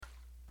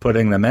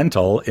Putting the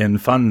mental in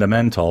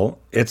fundamental,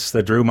 it's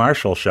the Drew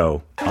Marshall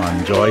Show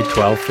on Joy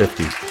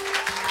 1250.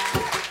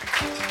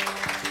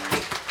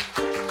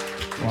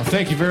 Well,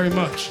 thank you very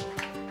much.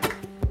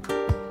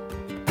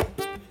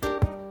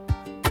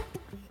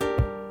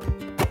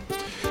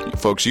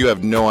 Folks, you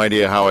have no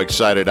idea how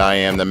excited I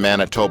am. The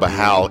Manitoba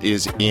Hal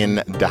is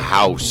in the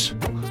house.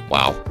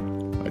 Wow.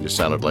 I just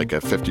sounded like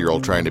a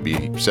 50-year-old trying to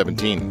be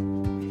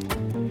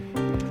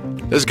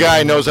 17. This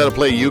guy knows how to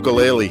play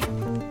ukulele.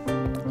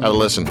 Have a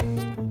listen.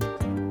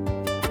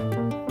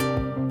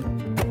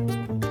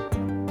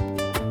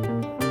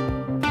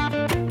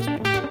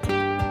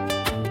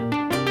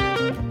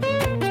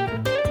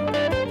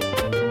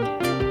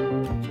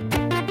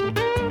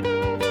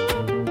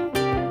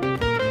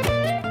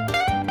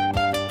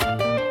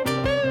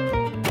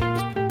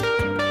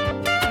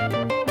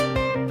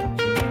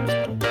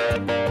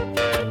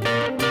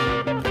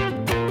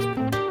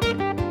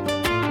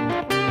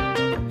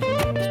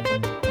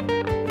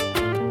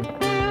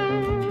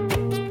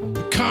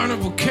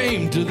 Carnival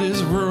came to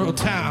this rural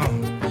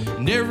town,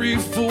 and every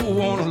fool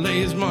wanna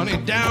lay his money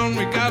down.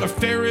 We got a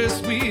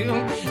Ferris wheel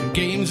and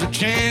games of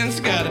chance,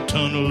 got a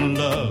ton of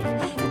love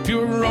for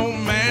pure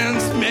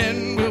romance.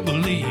 Men will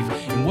believe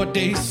in what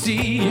they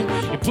see.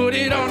 You put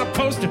it on a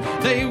poster,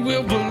 they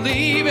will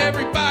believe.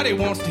 Everybody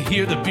wants to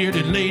hear the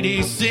bearded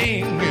lady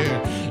sing.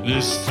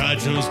 This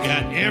sideshow's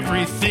got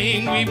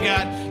everything. We've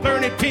got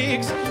learned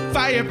pigs,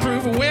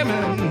 fireproof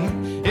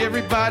women.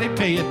 Everybody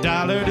pay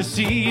 $1 to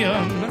see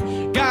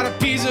them. Got a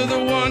piece of the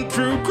one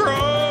true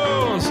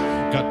cross.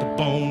 Got the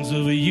bones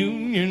of a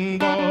union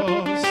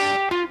boss.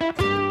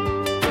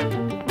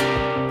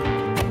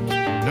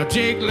 Now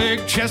Jake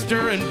Leg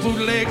Chester and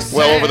Bootleg Sam.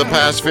 Well, over the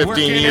past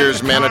 15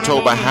 years,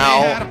 Manitoba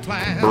Hal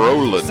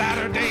Brolund,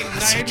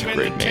 that's such a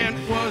great name,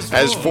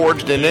 has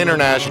forged an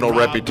international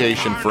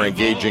reputation for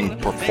engaging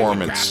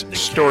performance,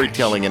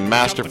 storytelling, and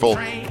masterful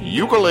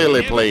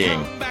ukulele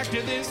playing.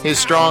 His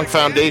strong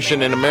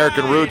foundation in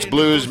American roots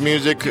blues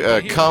music,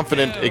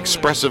 confident,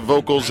 expressive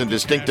vocals, and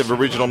distinctive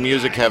original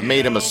music have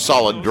made him a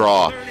solid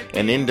draw,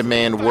 an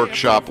in-demand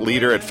workshop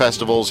leader at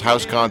festivals,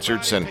 house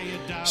concerts, and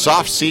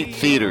soft-seat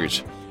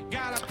theaters.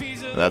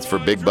 That's for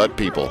big butt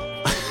people.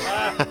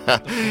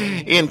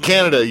 In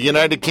Canada,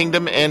 United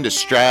Kingdom, and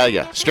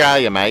Australia.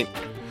 Australia, mate.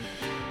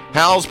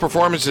 Hal's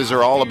performances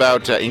are all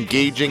about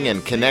engaging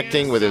and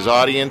connecting with his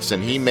audience,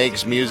 and he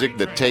makes music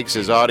that takes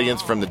his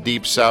audience from the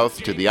deep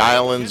south to the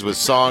islands with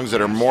songs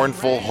that are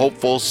mournful,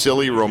 hopeful,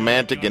 silly,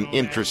 romantic, and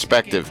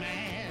introspective.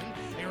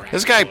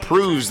 This guy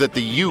proves that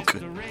the uke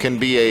can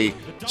be a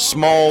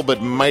small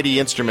but mighty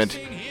instrument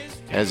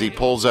as he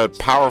pulls out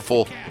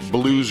powerful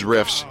blues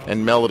riffs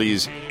and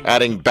melodies,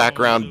 adding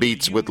background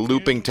beats with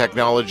looping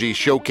technology,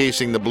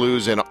 showcasing the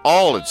blues in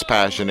all its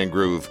passion and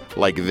groove,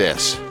 like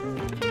this.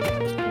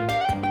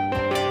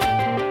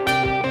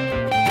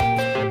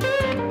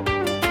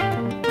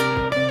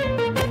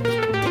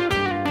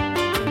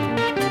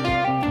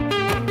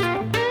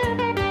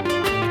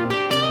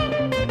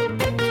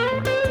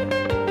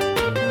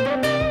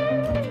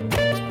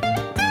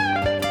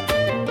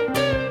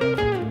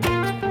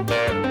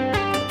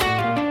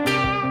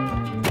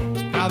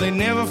 They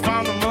never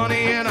found the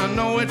money, and I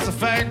know it's a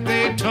fact.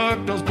 They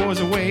took those boys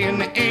away, and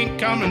they ain't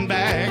coming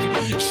back.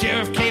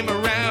 Sheriff came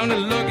around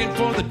and looking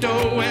for the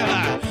dough. Well,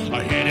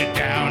 I headed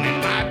down in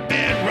my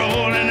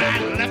bedroll, and I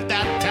left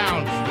that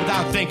town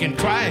without thinking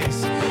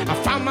twice. I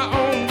found my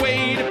own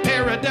way to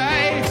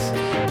paradise.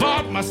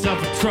 Bought myself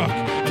a truck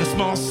and a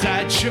small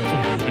sideshow,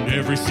 and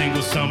every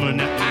single summer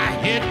now I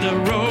hit the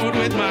road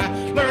with my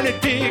learned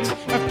pigs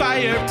and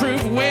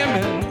fireproof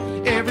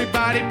women.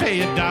 Everybody pay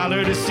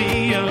 $1 to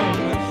see them.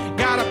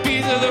 Got a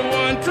piece of the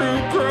one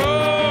true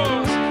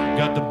cross.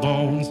 Got the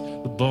bones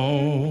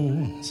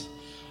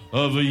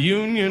of a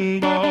union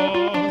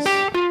boss.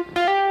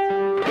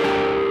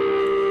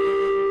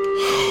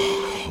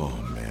 Oh,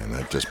 man,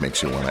 that just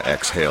makes you want to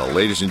exhale.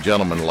 Ladies and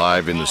gentlemen,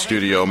 live in the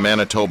studio,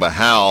 Manitoba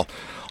Hal,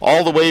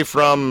 all the way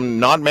from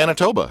not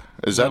Manitoba.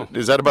 Is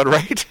that about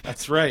right?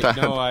 That's right.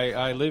 No,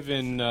 I live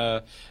in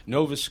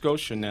Nova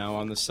Scotia now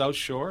on the South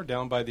Shore,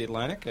 down by the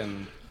Atlantic,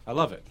 and I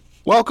love it.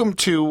 Welcome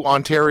to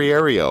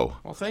Ontario.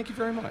 Well, thank you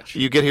very much.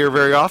 You get here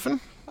very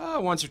often?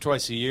 Once or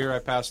twice a year I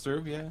pass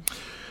through, yeah.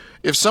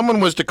 If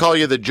someone was to call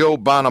you the Joe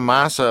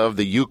Bonamassa of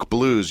the uke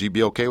blues, you'd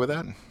be okay with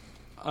that?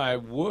 I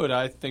would.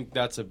 I think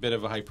that's a bit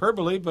of a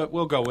hyperbole, but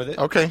we'll go with it.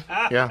 Okay,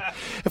 yeah.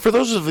 And for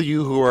those of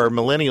you who are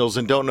millennials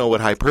and don't know what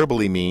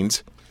hyperbole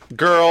means,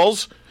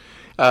 girls,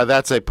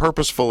 that's a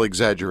purposeful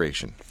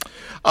exaggeration.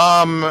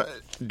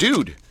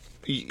 Dude,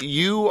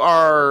 you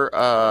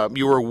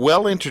were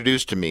well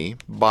introduced to me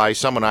by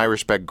someone I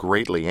respect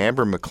greatly,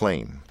 Amber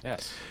McLean.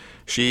 Yes.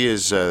 She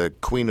is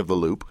queen of the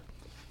loop.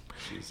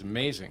 She's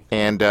amazing.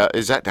 And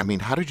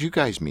how did you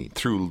guys meet?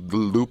 Through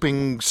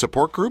looping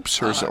support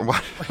groups or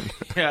what?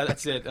 Yeah,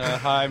 that's it.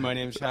 Hi, my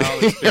name's Hal.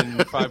 It's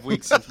been 5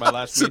 weeks since my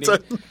last meeting.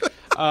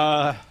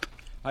 I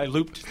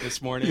looped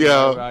this morning.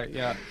 Yeah.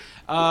 Yeah.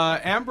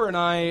 Amber and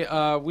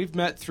I, we've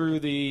met through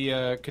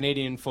the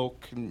Canadian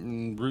folk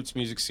and roots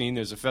music scene.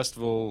 There's a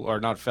festival, or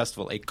not a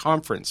festival, a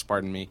conference,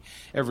 pardon me,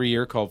 every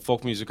year called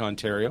Folk Music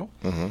Ontario.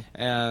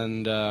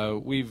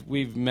 And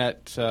we've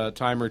met a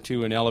time or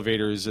two in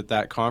elevators at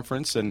that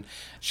conference, and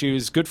she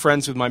was good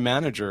friends with my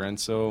manager. And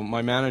so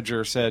my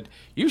manager said,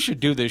 "You should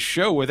do this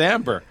show with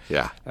Amber."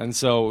 Yeah. And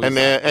so...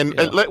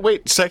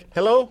 wait a sec.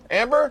 Hello,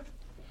 Amber?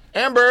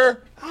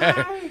 Amber?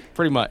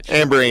 Pretty much.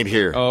 Amber ain't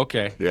here. Oh,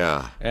 okay.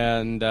 Yeah.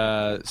 And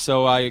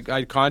so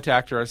I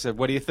contacted her. I said,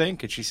 "What do you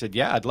think?" And she said,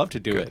 "Yeah, I'd love to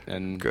do it."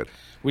 And Good.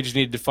 we just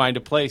needed to find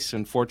a place.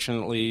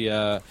 Unfortunately,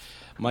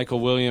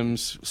 Michael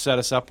Williams set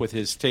us up with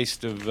his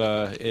Taste of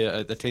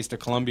the Taste of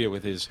Columbia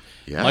with his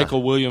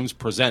Michael Williams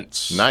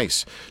Presents.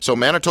 Nice. So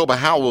Manitoba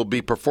Hal will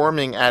be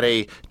performing at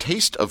a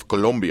Taste of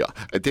Columbia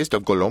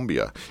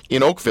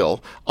in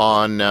Oakville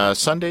on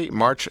Sunday,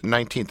 March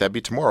 19th. That'd be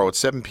tomorrow at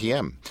 7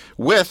 p.m.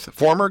 with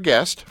former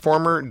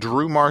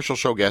Drew Marshall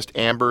Show guest,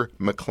 Amber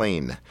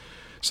McLean.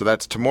 So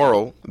that's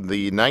tomorrow,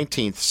 the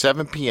 19th,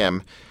 7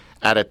 p.m.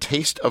 at a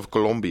Taste of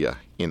Columbia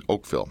in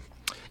Oakville.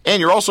 And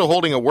you're also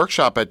holding a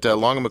workshop at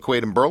Long and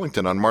McQuaid in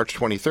Burlington on March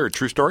 23rd.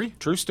 True story?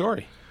 True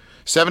story.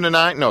 7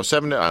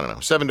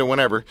 to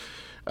whenever.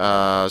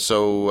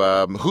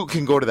 So who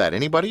can go to that?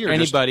 Anybody?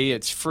 Anybody.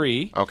 It's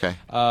free. Okay.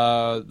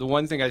 The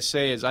one thing I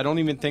say is I don't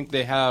even think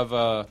they have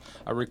a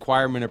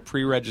requirement of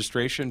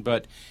pre-registration,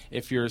 but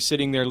if you're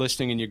sitting there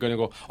listening and you're going to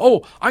go,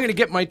 "Oh, I'm going to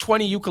get my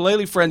 20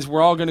 ukulele friends,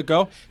 we're all going to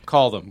go,"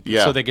 call them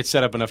so they could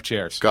set up enough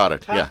chairs. Got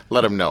it. Yeah.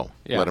 Let them know.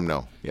 Yeah. Let them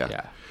know. Yeah.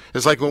 Yeah.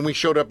 It's like when we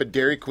showed up at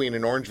Dairy Queen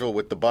in Orangeville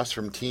with the bus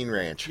from Teen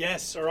Ranch.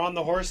 Yes, or on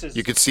the horses.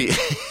 You could see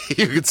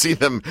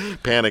them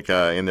panic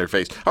in their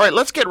face. All right,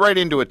 let's get right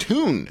into a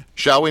tune,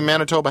 shall we,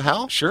 Manitoba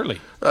Hal?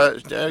 Surely.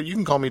 You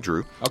can call me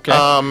Drew. Okay.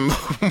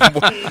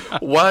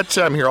 What?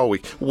 I'm here all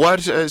week. What?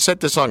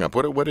 Set this song up.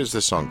 What is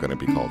this song going to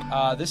be called?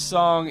 This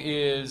song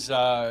is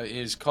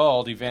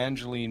called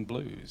Evangeline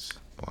Blues.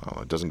 Wow,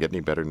 it doesn't get any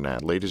better than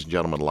that. Ladies and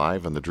gentlemen,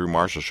 live on the Drew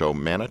Marshall Show,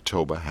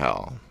 Manitoba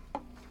Hal.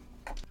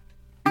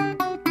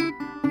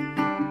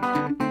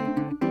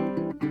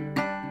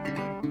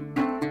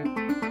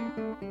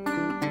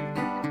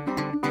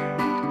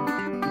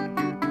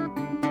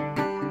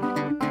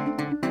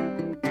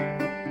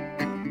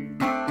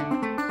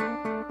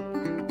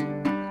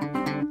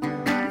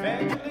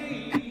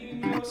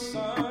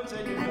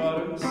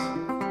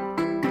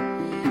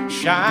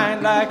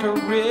 Shine like a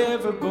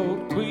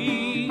riverboat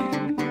queen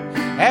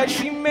as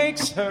she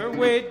makes her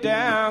way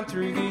down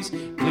through these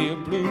clear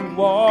blue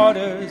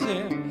waters,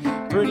 and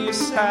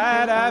prettiest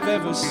sight I've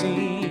ever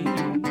seen.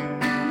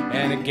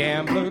 And a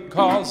gambler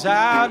calls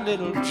out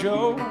Little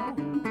Joe.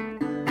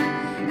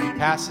 He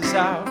passes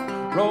out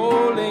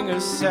rolling a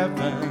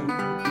 7.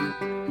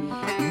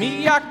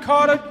 Me, I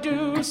caught a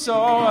deuce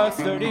or a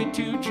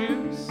 32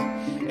 juice,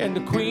 and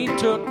the queen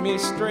took me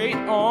straight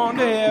on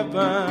to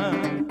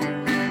heaven.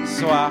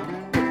 So I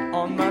put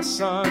on my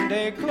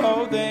Sunday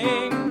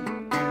clothing,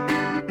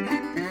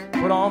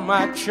 put on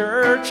my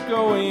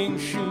church-going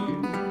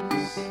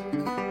shoes,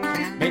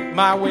 make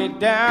my way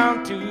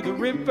down to the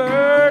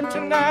river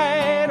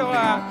tonight. Oh,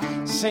 I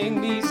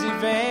sing these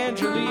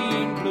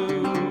Evangeline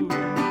blues.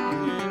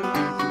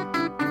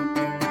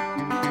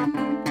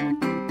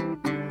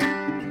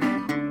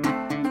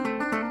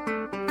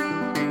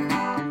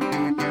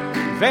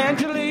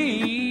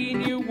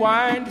 Evangeline, you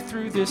wind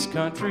through this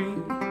country,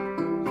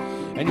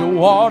 and your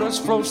waters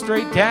flow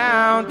straight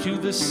down to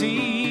the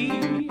sea.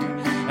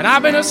 And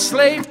I've been a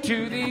slave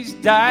to these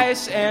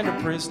dice and a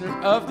prisoner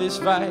of this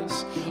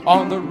vice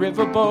on the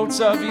riverboats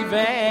of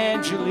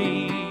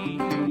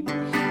Evangeline.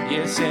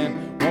 Yes,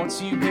 and once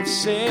you have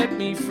set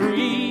me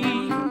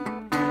free,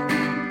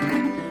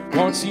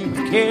 once you've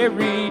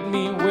carried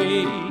me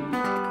away,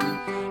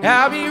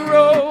 I'll be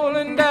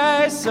rolling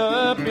dice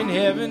up in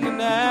heaven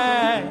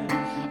tonight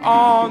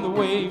on the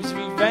waves of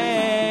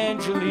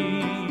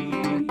Evangeline.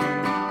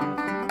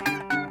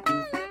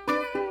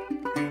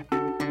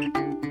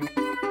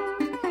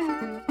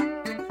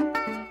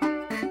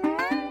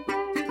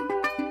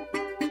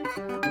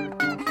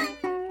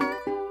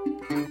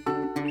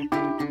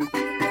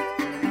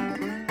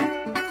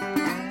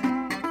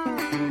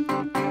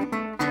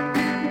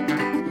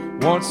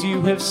 Once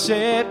you have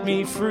set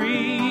me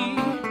free,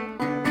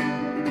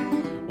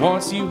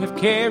 once you have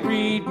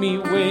carried me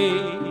away,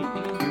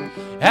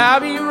 I'll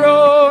be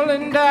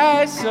rolling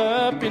dice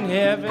up in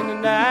heaven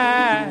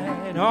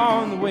tonight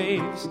on the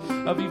waves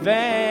of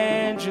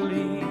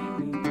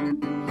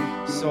Evangeline.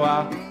 So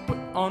I'll put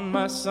on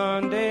my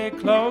Sunday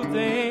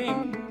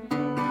clothing,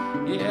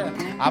 yeah,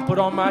 I'll put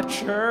on my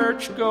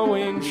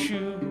church-going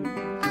shoes,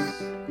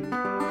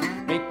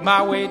 make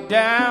my way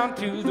down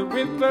to the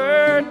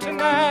river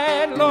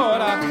tonight.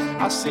 Lord,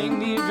 I'll sing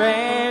the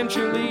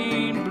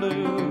Evangeline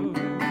blues.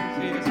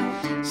 Yes,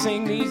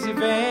 sing these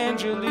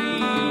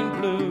Evangeline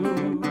blues.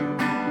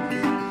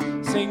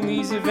 Sing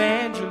these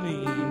Evangeline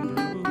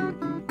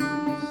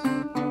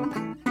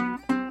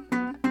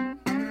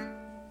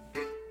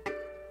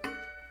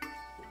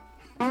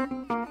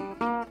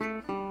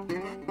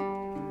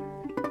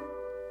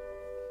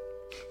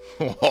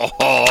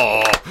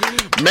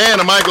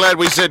I glad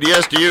we said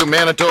yes to you,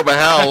 Manitoba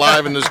Hal,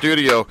 live in the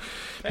studio.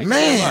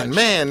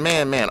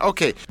 Man.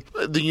 Okay,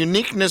 the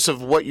uniqueness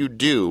of what you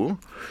do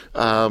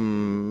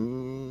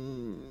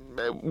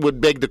would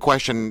beg the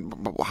question,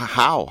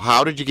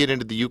 how did you get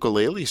into the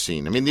ukulele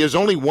scene? I mean, there's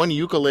only one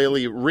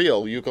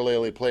real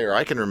ukulele player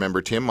I can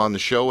remember, Tim, on the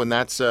show, and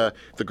that's the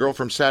girl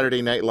from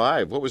Saturday Night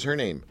Live. What was her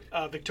name?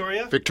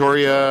 Victoria?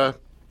 Victoria...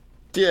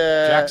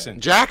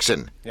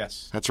 Jackson.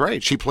 Yes. That's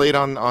right. She played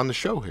on the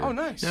show here. Oh,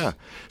 nice. Yeah.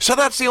 So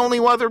that's the only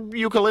other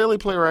ukulele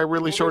player I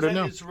really sort of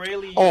know.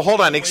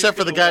 Hold on. Except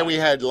for the guy we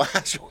had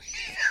last week.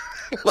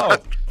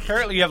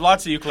 Apparently you have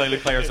lots of ukulele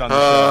players on the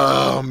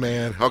show. Oh,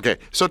 man. Okay.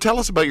 So tell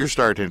us about your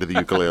start into the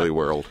ukulele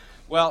world.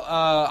 Well,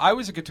 I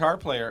was a guitar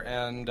player,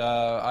 and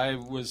I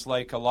was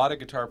like a lot of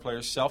guitar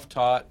players,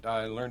 self-taught.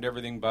 I learned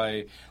everything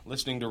by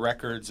listening to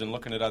records and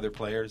looking at other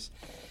players.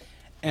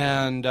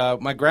 And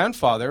my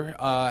grandfather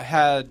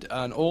had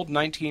an old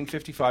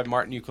 1955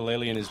 Martin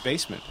ukulele in his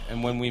basement.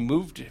 And when we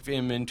moved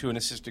him into an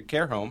assisted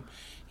care home,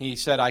 he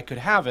said I could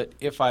have it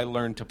if I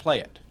learned to play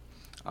it.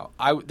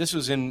 This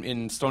was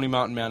in Stony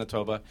Mountain,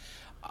 Manitoba.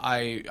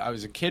 I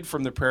was a kid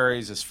from the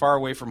prairies, as far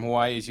away from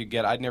Hawaii as you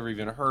get. I'd never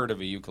even heard of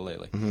a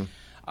ukulele. Mm-hmm.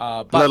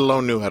 Let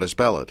alone knew how to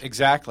spell it.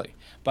 Exactly.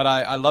 But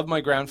I loved my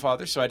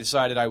grandfather, so I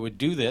decided I would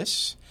do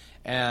this,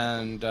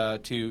 and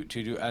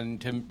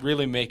to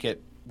really make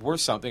it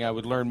worth something, I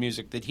would learn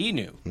music that he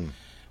knew,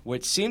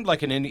 which seemed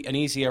like an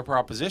easier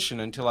proposition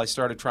until I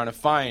started trying to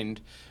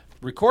find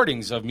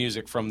recordings of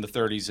music from the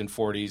 30s and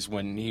 40s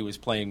when he was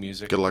playing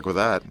music. Good luck with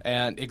that.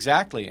 And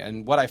exactly.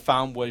 And what I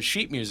found was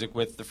sheet music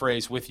with the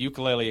phrase, with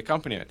ukulele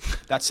accompaniment.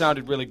 That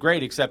sounded really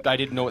great, except I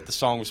didn't know what the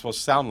song was supposed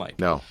to sound like.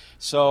 No.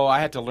 So I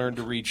had to learn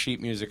to read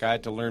sheet music. I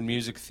had to learn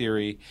music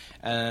theory.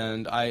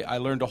 And I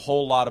learned a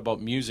whole lot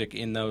about music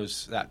in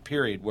that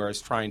period where I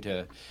was trying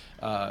to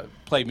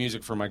play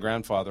music for my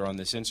grandfather on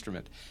this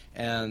instrument.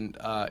 And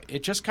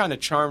it just kind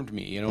of charmed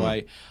me. You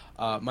know,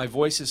 my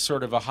voice is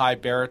sort of a high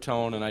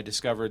baritone, and I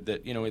discovered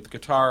that, you know, with the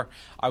guitar,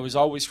 I was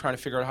always trying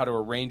to figure out how to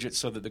arrange it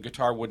so that the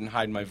guitar wouldn't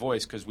hide my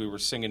voice because we were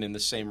singing in the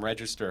same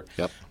register.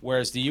 Yep.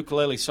 Whereas the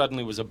ukulele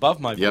suddenly was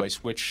above my voice,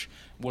 which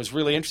was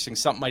really interesting,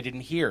 something I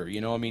didn't hear. You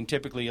know, I mean,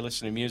 typically you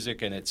listen to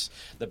music and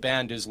the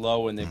band is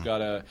low and they've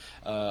got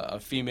a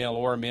female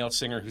or a male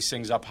singer who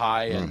sings up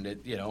high,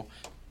 and you know,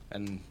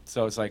 and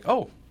so it's like,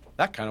 oh,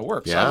 that kind of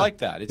works. Yeah. I like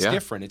that. It's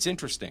different. It's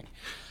interesting.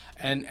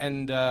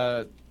 And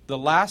the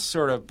last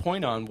sort of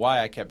point on why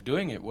I kept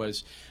doing it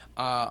was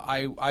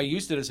I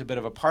used it as a bit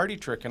of a party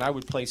trick, and I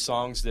would play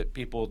songs that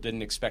people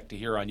didn't expect to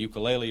hear on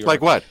ukulele.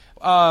 Like what?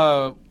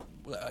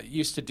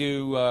 Used to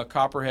do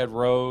Copperhead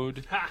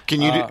Road.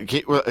 Can you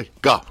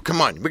go?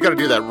 Come on. We got to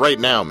do that right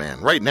now, man.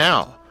 Right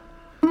now.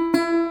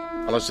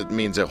 Unless it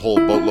means a whole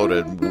boatload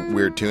of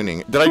weird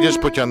tuning. Did I just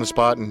put you on the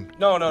spot and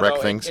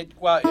wreck things?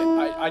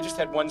 I just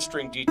had one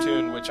string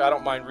detuned, which I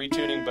don't mind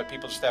retuning, but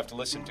people just have to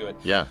listen to it.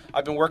 Yeah.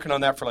 I've been working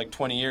on that for like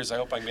 20 years. I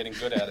hope I'm getting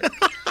good at it.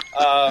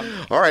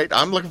 All right.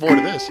 I'm looking forward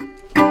to this.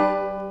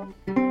 Damn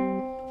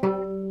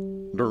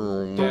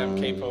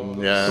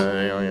capos. Yeah.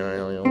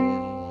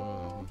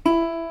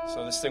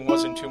 So this thing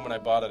was in tune when I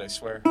bought it, I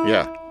swear.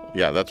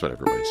 Yeah, that's what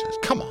everybody says.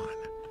 Come on.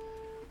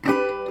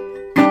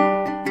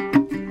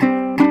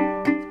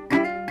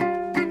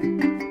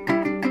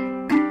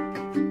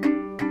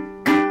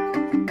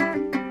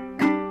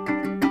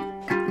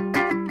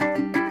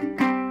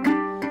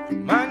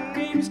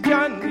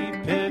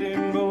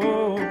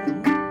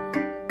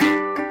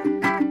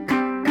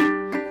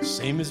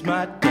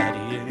 My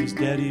daddy and his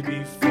daddy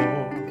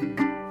before.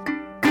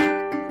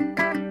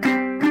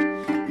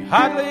 You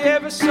hardly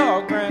ever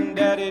saw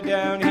Granddaddy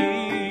down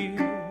here.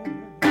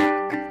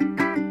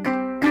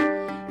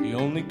 He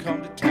only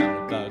come to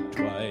town about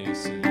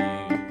twice a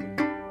year.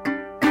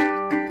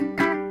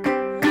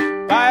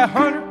 Buy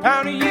 100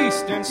 pound of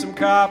yeast and some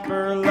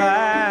copper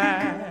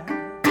line,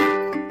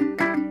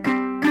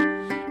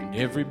 and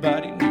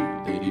everybody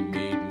knew that he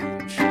made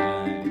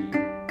moonshine.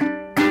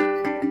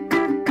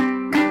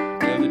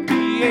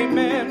 A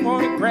man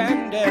wanted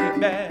Granddaddy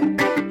bad,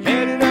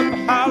 headed up a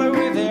holler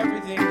with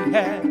everything he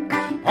had.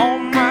 All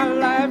my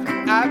life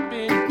I've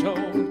been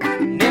told,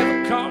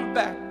 never come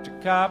back to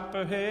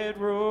Copperhead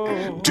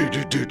Road.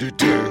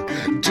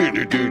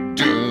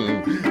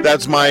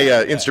 That's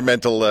my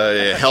instrumental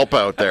help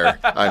out there.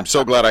 I'm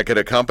so glad I could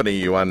accompany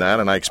you on that,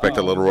 and I expect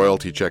a little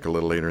royalty check a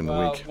little later in the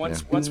week.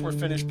 Once we're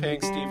finished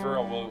paying Steve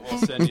Earle, we'll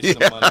send you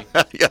some money.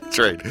 Yeah, that's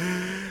right.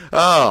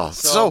 Oh,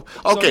 so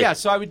okay.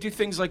 So I would do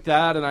things like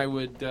that, and I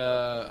would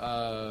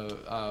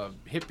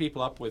hit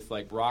people up with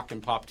like rock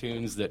and pop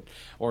tunes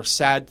or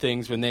sad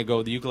things when they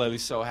go, the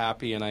ukulele's so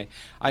happy, and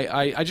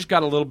I just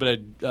got a little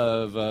bit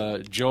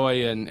of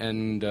joy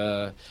and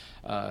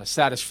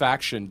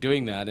satisfaction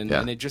doing that,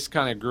 and it just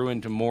kind of grew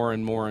into more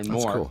and more and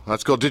more. Cool.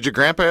 That's cool. Did your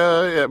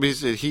grandpa?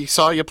 He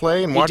saw you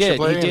play and watched you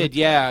play. He did.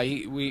 Yeah,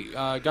 we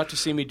got to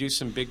see me do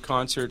some big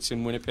concerts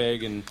in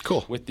Winnipeg, and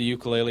with the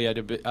ukulele. I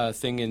did a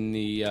thing in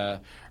the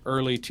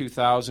early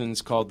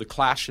 2000s called the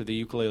Clash of the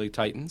Ukulele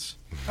Titans.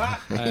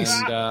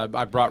 And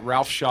I brought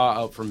Ralph Shaw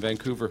out from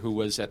Vancouver, who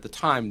was at the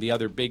time the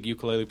other big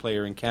ukulele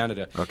player in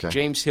Canada. Okay.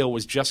 James Hill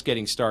was just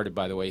getting started,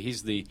 by the way.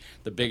 He's the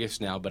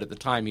biggest now, but at the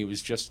time he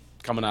was just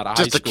coming out of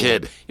high school. Just a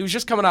kid. He was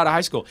just coming out of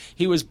high school.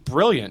 He was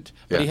brilliant,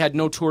 but Yeah. he had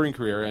no touring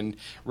career. And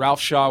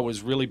Ralph Shaw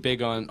was really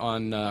big on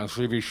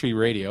CBC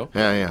radio.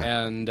 Yeah.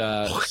 And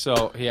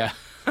so, yeah.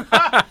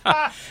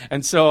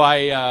 And so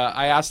I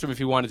asked him if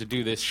he wanted to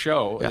do this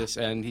show,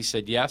 and he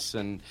said yes.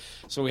 And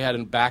so we had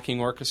a backing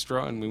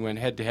orchestra, and we went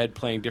head-to-head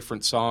playing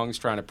different songs,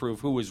 trying to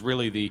prove who was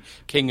really the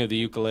king of the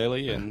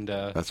ukulele. And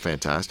That's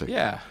fantastic.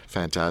 Yeah.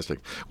 Fantastic.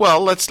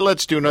 Well,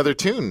 let's do another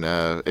tune,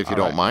 if you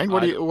don't mind.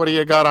 What do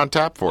you got on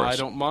tap for us? I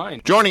don't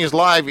mind. Joining us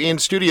live in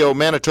studio,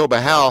 Manitoba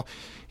Hal.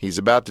 He's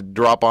about to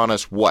drop on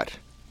us what?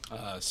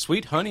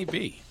 Sweet Honey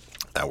Bee.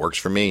 That works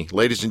for me.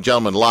 Ladies and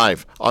gentlemen,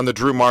 live on the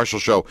Drew Marshall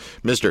Show,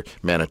 Mr.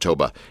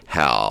 Manitoba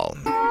Hal.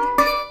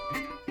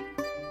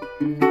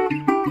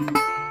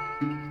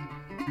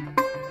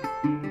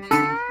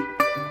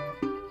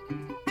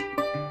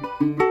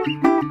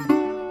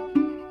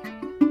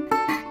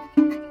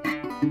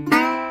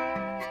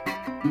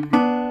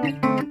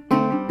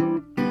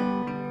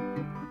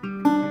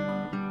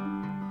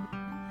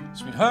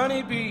 Sweet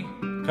honeybee,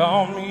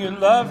 call me a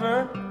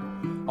lover.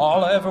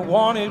 All I ever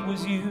wanted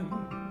was you.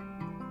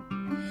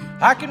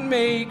 I can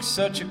make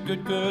such a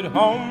good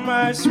home,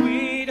 my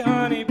sweet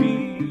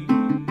honeybee.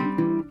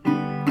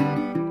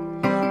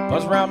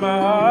 Buzz around my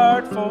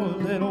heart for a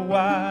little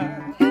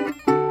while.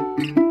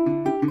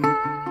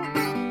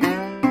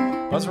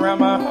 Buzz around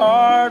my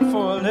heart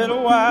for a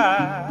little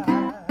while.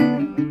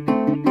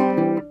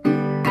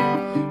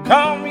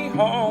 Call me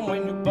home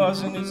when your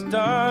buzzing is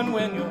done,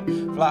 when your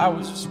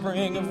flowers of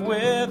spring have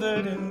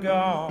withered and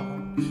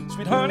gone.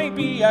 Sweet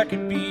honeybee, I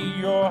could be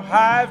your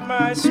hive,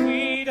 my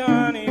sweet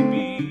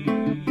honeybee.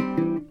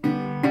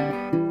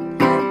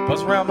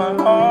 Buzz around my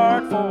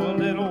heart for a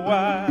little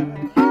while.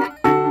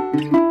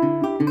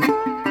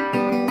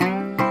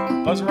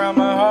 Buzz around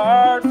my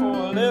heart for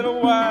a little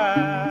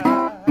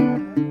while.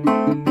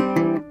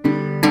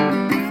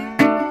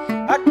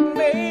 I can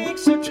make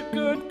such a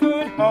good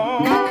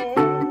home,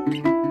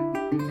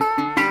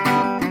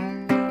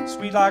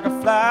 sweet like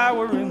a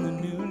flower in the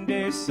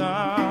noonday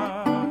sun.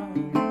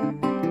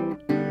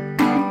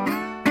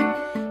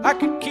 I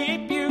could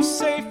keep you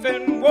safe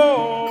and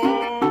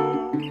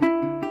warm,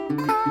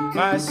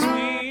 my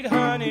sweet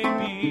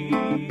honeybee.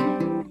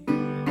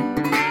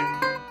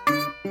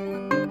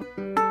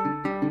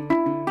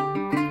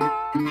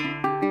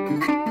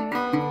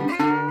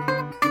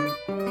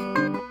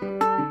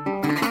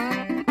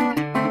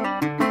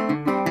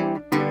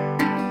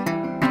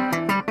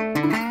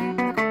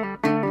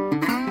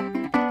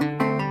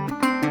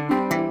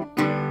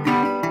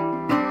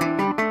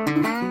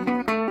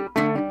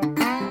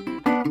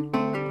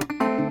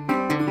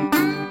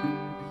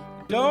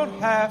 Don't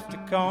have to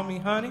call me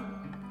honey,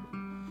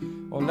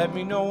 or let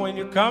me know when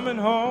you're coming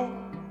home.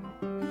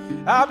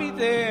 I'll be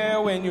there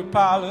when your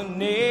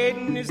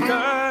pollinating is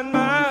done,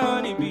 my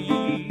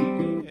honeybee.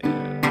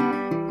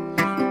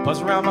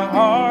 Buzz around my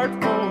heart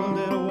for a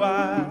little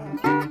while.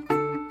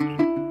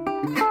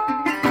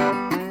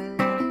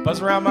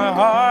 Buzz around my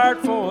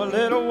heart for a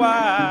little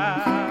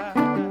while.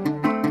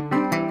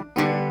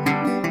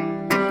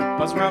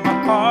 Buzz around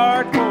my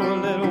heart for a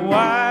little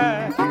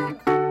while.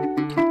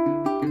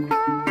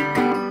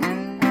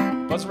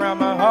 Buzz around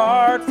my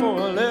heart for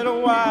a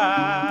little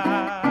while.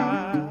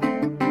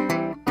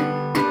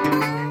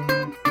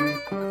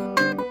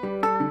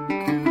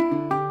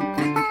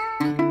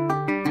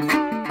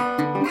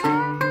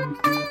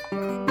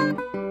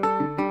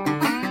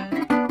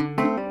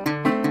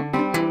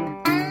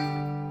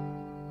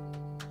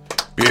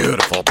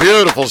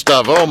 Beautiful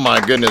stuff. Oh, my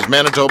goodness.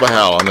 Manitoba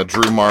Hal on the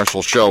Drew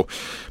Marshall Show,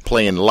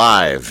 playing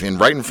live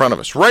right in front of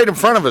us. Right in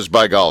front of us,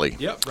 by golly.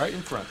 Yep, right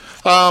in front.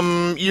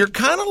 You're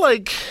kind of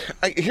like,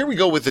 here we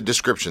go with the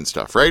description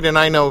stuff, right? And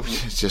I know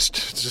it's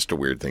just a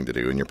weird thing to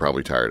do, and you're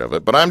probably tired of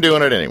it, but I'm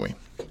doing it anyway.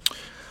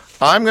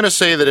 I'm going to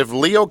say that if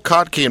Leo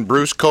Kottke and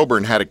Bruce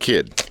Coburn had a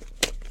kid,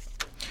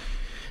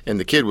 and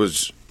the kid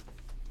was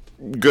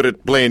good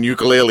at playing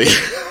ukulele,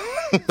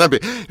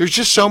 there's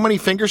just so many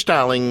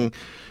fingerstyling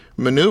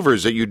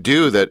maneuvers that you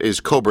do that is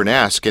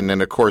Coburn-esque, and then,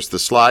 of course, the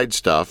slide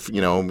stuff,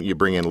 you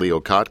bring in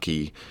Leo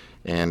Kottke.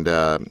 And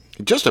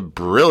just a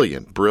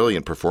brilliant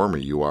performer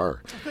you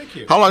are. Thank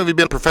you. How long have you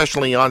been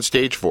professionally on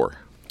stage for?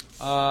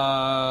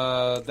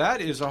 That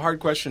is a hard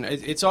question.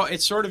 It's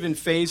sort of in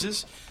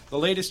phases. The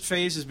latest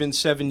phase has been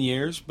 7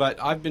 years, but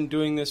I've been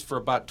doing this for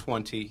about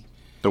 20.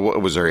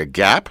 Was there a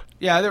gap?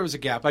 Yeah, there was a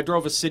gap. I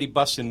drove a city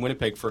bus in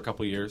Winnipeg for a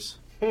couple of years.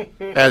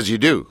 As you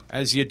do.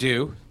 As you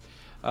do.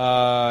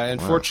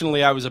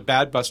 Fortunately, I was a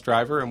bad bus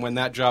driver, and when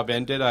that job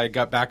ended, I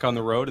got back on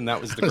the road, and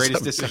that was the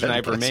greatest decision I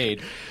ever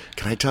made.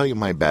 Can I tell you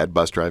my bad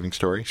bus driving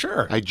story?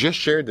 Sure. I just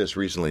shared this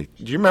recently.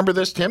 Do you remember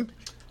this, Tim?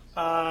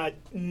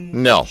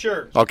 No.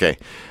 Sure. Okay.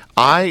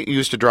 I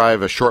used to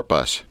drive a short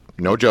bus.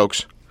 No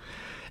jokes.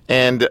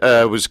 And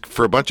it was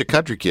for a bunch of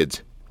country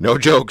kids. No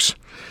jokes.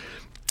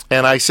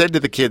 And I said to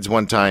the kids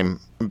one time,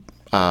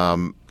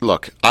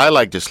 look, I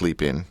like to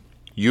sleep in.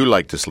 You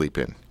like to sleep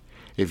in.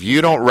 If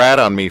you don't rat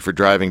on me for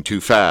driving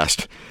too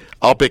fast,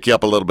 I'll pick you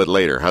up a little bit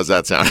later. How's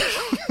that sound?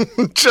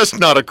 Just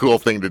not a cool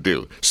thing to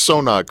do. So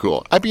not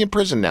cool. I'd be in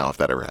prison now if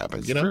that ever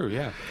happens. It's true,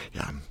 yeah.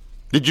 Yeah.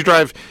 Did you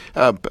drive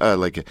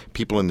like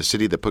people in the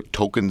city that put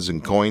tokens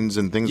and coins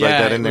and things like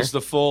that in there? Yeah, it was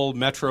the full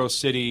Metro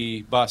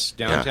City bus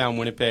downtown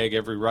Winnipeg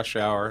every rush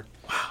hour.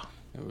 Wow.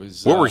 It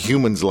was. What were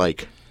humans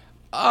like?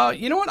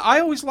 You know what? I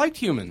always liked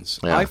humans.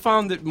 Yeah. I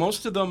found that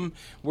most of them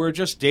were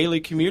just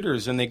daily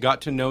commuters, and they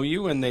got to know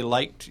you, and they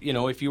liked,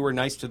 if you were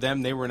nice to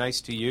them, they were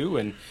nice to you,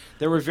 and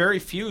there were very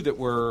few that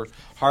were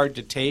hard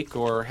to take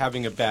or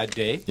having a bad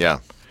day.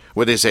 Yeah.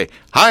 Would they say,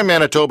 "Hi,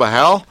 Manitoba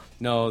Hal"?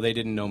 No, they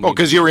didn't know me. Oh,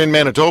 because you were in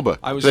Manitoba.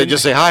 They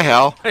just say, "Hi,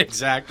 Hal."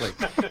 Exactly.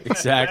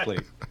 Exactly.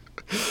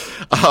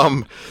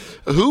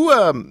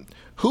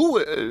 Who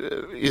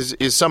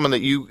is someone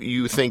that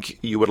you think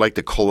you would like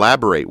to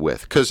collaborate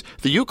with? Because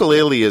the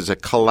ukulele is a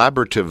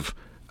collaborative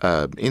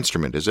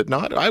instrument, is it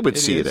not? I would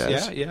see it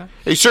as. Yeah.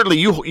 Hey, certainly,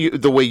 you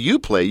the way you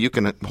play, you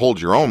can hold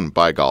your own.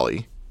 By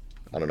golly,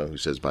 I don't know who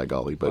says by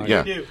golly, but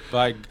yeah,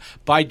 by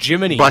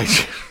Jiminy.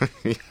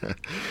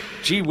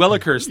 Gee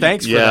Willikers,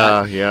 thanks for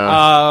that.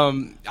 Yeah.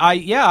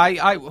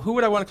 Who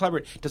would I want to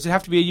collaborate? Does it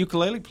have to be a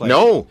ukulele player?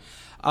 No.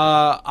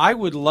 I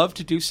would love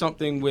to do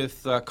something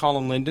with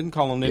Colin Linden.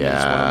 Colin Linden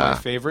is one of my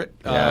favorite.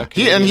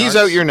 He's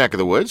out your neck of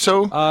the woods,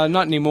 so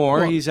not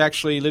anymore. He's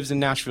actually lives in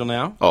Nashville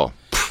now. Oh.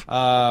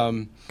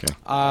 Okay.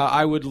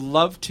 I would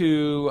love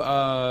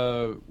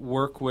to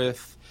work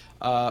with.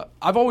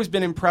 I've always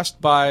been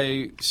impressed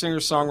by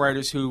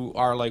singer-songwriters who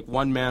are like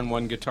one man,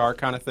 one guitar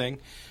kind of thing.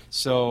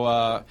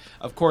 So,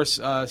 of course,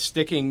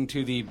 sticking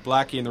to the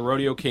Blackie and the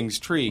Rodeo Kings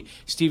tree,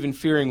 Stephen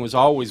Fearing was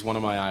always one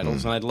of my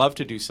idols, and I'd love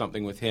to do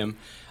something with him.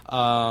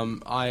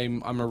 I'm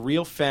a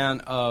real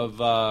fan of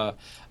Fred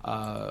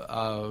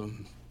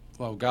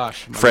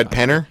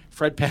Penner.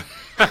 Fred Penner.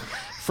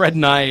 Fred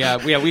and I,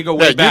 we go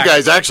way back. You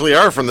guys actually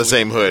are from the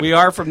same hood. We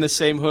are from the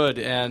same hood,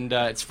 and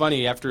it's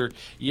funny. After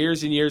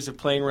years and years of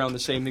playing around the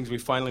same things, we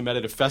finally met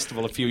at a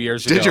festival a few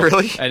years ago. Did you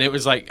really? And it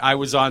was like I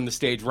was on the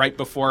stage right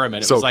before him,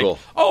 and it so was like, cool.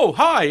 "Oh,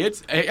 hi!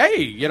 It's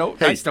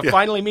nice to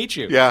finally meet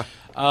you." Yeah.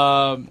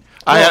 I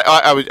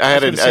had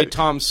to say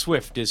Tom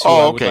Swift is who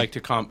I would like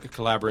to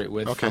collaborate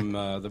with from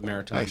the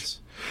Maritimes. Nice.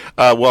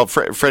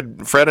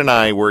 Fred and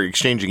I were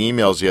exchanging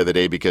emails the other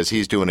day because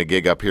he's doing a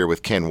gig up here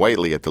with Ken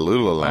Whiteley at the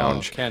Lula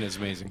Lounge. Oh, Ken is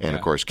amazing. And,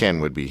 of course,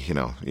 Ken would be,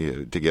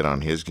 to get on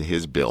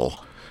his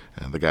bill.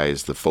 The guy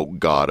is the folk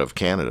god of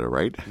Canada,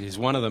 right? He's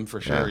one of them for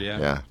sure,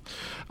 yeah.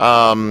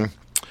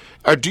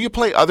 Do you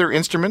play other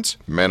instruments,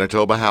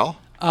 Manitoba Hal?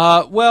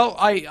 Well,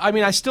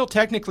 I still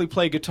technically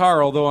play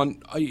guitar, although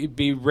it'd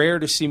be rare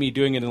to see me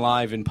doing it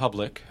live in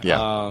public.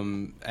 Yeah.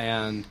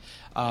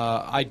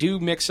 I do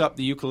mix up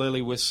the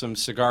ukulele with some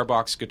cigar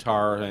box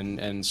guitar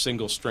and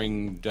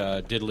single-stringed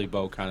diddly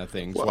bow kind of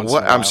things.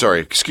 What? I'm sorry.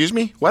 Excuse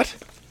me? What?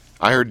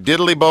 I heard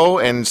diddly bow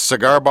and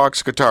cigar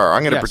box guitar.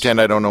 I'm going to pretend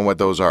I don't know what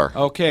those are.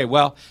 Okay.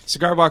 Well,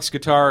 cigar box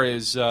guitar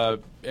is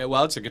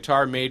it's a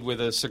guitar made with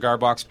a cigar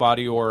box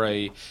body or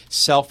a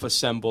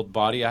self-assembled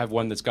body. I have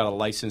one that's got a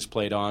license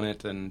plate on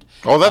it, and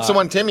that's the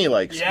one Timmy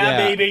likes. Yeah,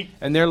 baby.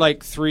 And they're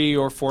like 3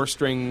 or 4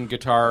 string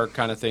guitar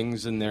kind of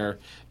things, and they're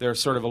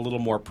sort of a little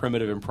more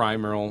primitive and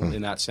primal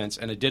in that sense.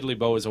 And a diddly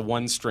bow is a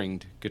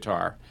 1-stringed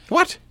guitar.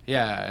 What?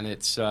 Yeah, and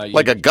it's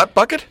like a gut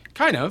bucket.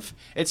 Kind of.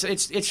 It's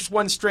just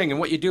 1 string, and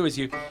what you do is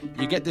you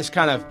get this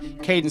kind of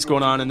cadence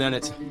going on, and then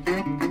it's.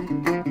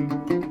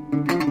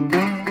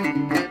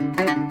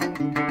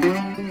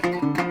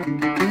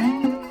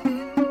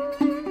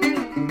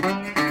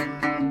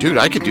 Dude,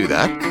 I could do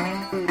that.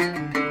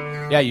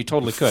 Yeah, you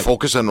totally could.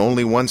 Focus on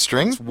only 1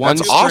 string?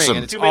 That's awesome.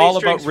 And it's all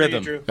about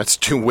rhythm. That's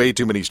way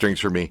too many strings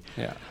for me.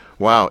 Yeah.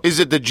 Wow. Is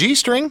it the G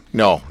string?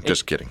 No,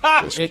 just kidding.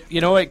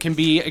 It can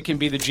be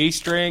the G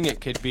string. It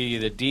could be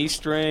the D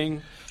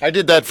string. I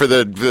did that for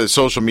the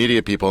social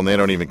media people, and they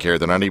don't even care.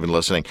 They're not even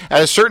listening.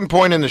 At a certain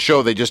point in the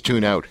show, they just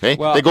tune out. Hey,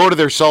 they go to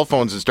their cell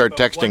phones and start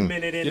texting. 1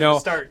 minute into the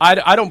start.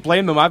 I don't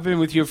blame them. I've been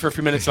with you for a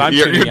few minutes. So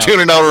you're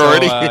tuning out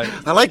already.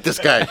 I like this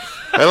guy.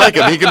 I like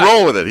him. He can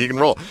roll with it. He can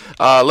roll.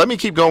 Let me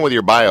keep going with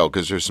your bio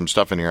because there's some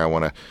stuff in here I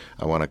want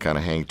to kind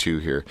of hang to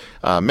here.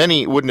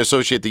 Many wouldn't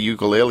associate the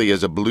ukulele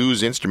as a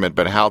blues instrument,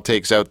 but Hal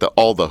takes out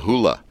all the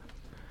hula.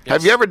 Yes.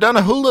 Have you ever done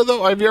a hula,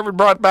 though? Have you ever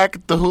brought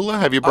back the hula?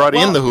 Have you brought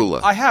in the hula?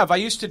 I have. I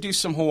used to do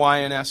some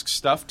Hawaiian-esque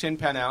stuff. Tin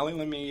Pan Alley.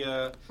 Let me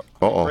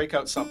break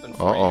out something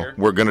for you here.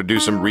 We're going to do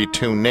some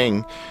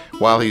retuning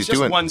while he's just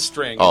doing... Just 1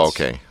 string. Oh,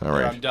 okay. All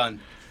right. I'm done.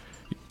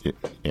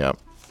 Yeah.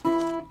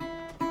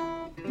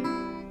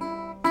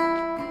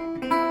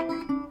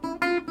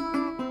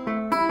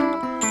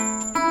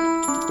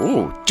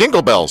 Ooh,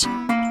 jingle bells.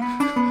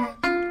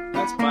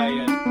 That's my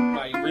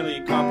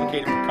really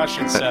complicated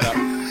percussion setup.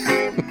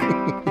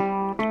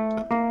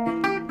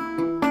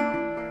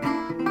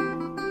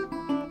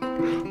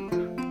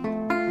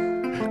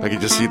 I can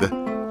just see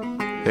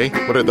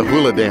what are the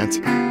hula dance?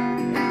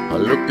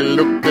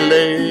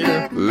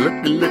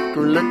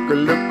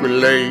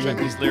 Check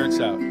these lyrics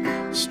out.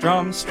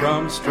 Strum,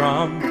 strum,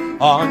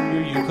 strum on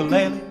your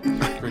ukulele,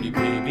 pretty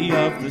baby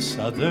of the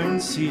southern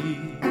sea.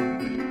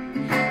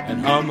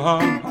 And hum,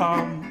 hum,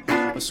 hum,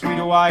 a sweet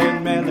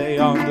Hawaiian melee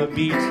on the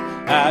beat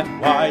at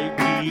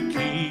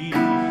Waikiki.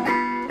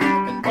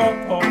 And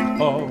oh, oh,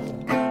 oh,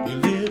 you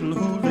little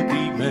hula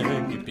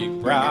demon, your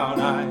big brown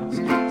eyes,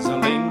 so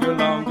linger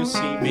long to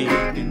see me.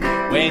 And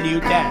when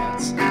you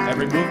dance,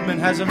 every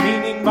movement has a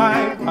meaning,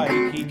 my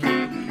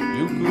Waikiki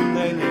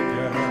ukulele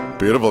girl.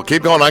 Beautiful.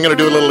 Keep going. I'm going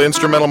to do a little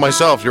instrumental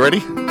myself. You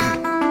ready?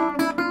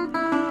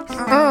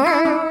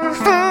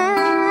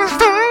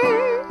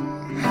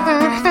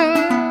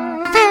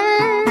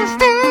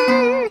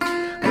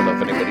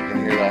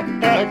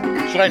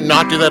 Should I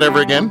not do that ever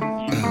again?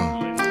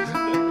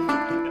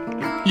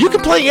 You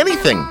can play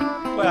anything.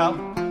 Well,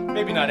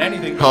 maybe not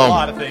anything, but a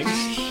lot of things.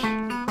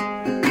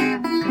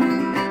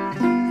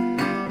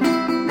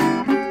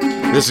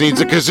 This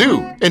needs a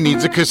kazoo. It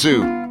needs a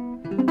kazoo.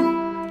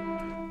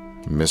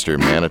 Mr.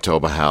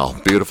 Manitoba Hal.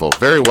 Beautiful.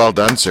 Very well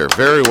done, sir.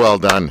 Very well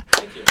done.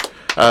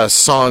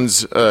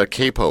 Sans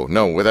capo.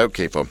 No, without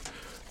capo.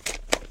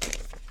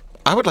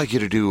 I would like you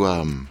to do...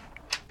 a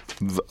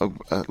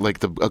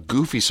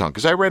goofy song,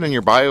 because I read in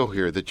your bio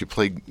here that you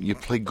play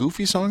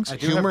goofy songs. I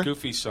do have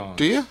goofy songs.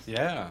 Do you?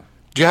 Yeah.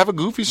 Do you have a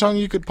goofy song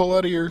you could pull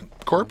out of your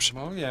corpse?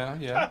 Oh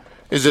yeah.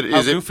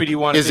 How goofy do you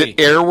want to be? Is it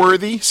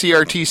airworthy,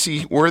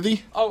 CRTC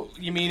worthy? Oh,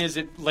 you mean is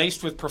it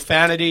laced with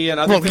profanity and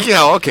other things?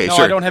 Yeah, okay, no,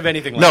 sure. I don't have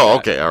anything like that. No,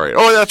 okay, all right.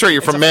 Oh, that's right.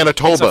 You're from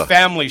Manitoba. It's a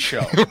family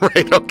show.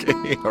 Right.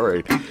 Okay. All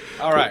right.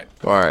 All right.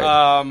 All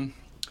right.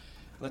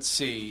 Let's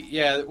see.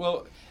 Yeah.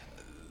 Well.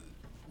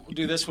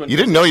 Do this one. You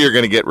didn't know you were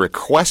going to get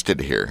requested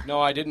here. No,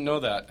 I didn't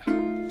know that.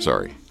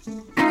 Sorry.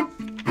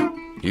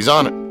 He's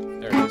on it.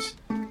 There it is.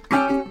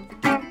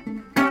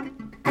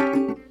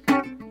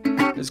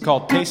 It's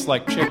called Taste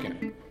Like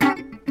Chicken.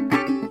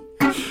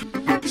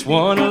 It's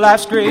one of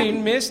life's great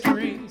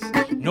mysteries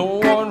no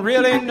one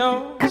really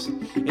knows.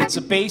 It's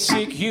a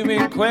basic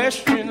human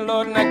question,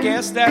 Lord, and I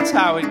guess that's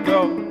how it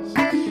goes.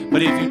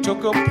 But if you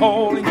took a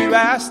poll and you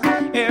asked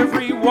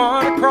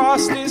everyone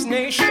across this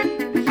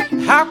nation,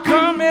 how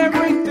come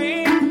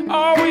everything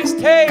always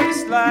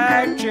tastes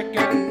like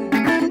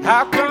chicken?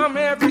 How come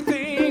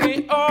everything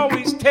it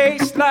always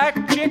tastes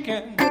like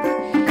chicken?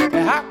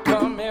 How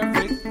come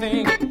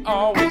everything it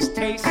always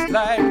tastes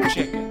like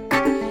chicken?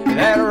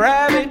 That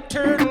rabbit,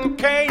 turtle,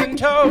 cane,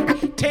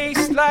 toad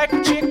tastes like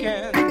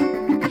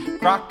chicken.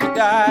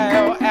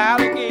 Crocodile,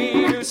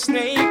 alligator,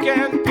 snake,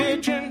 and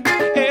pigeon,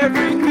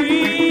 everything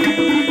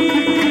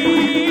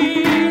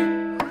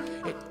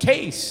it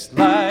tastes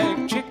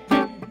like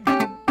chicken.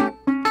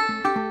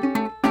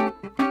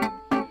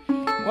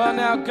 Well,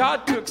 now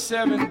God took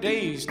 7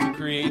 days to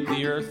create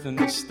the earth and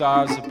the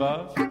stars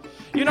above.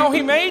 You know,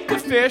 he made the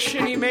fish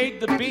and he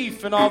made the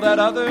beef and all that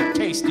other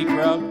tasty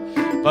grub.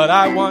 But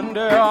I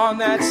wonder, on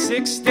that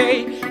 6th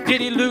day,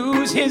 did he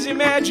lose his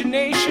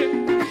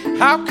imagination?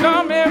 How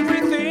come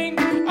everything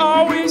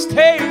always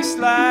tastes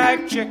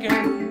like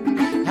chicken?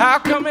 How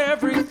come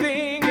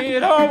everything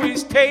it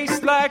always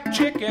tastes like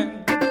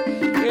chicken?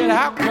 And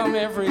how come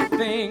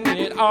everything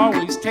it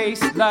always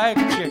tastes like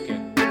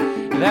chicken?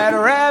 That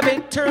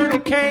rabbit, turtle,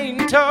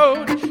 cane,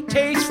 toad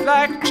tastes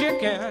like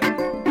chicken.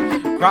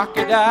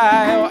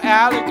 Crocodile,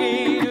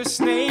 alligator,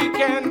 snake,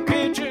 and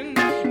pigeon,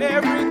 and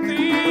everything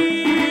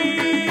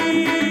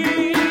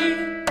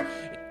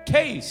it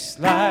tastes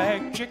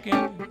like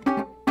chicken.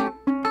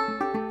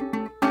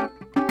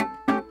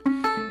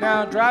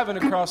 Now, driving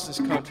across this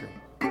country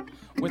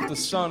with the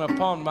sun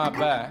upon my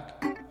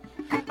back,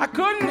 I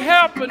couldn't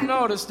help but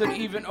notice that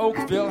even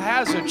Oakville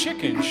has a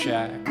chicken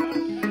shack.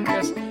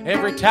 Yes,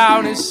 every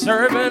town is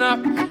serving up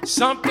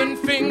something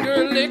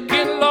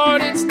finger-licking.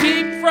 Lord, it's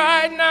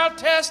deep-fried, and I'll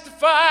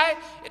testify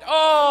it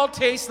all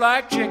tastes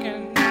like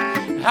chicken.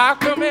 How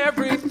come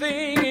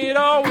everything it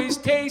always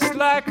tastes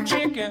like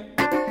chicken?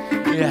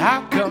 Yeah,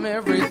 how come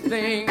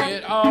everything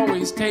it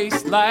always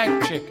tastes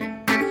like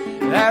chicken?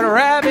 That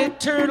rabbit,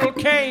 turtle,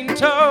 cane,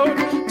 toad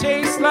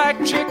tastes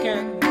like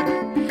chicken.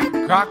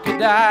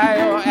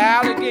 Crocodile,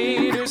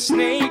 alligator,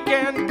 snake,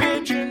 and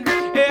pigeon,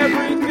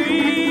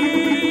 everything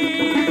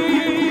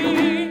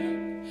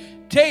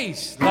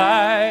tastes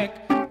like.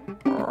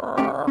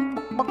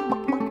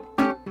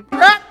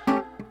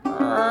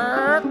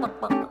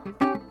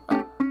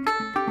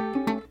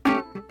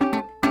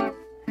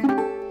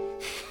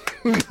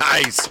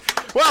 Nice.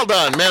 Well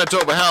done.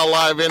 Manitoba Hal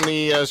live in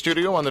the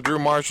studio on the Drew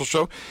Marshall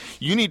Show.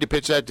 You need to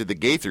pitch that to the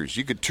Gaithers.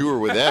 You could tour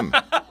with them.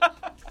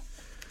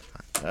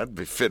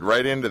 That'd fit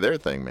right into their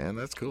thing, man.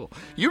 That's cool.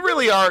 You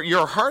really are.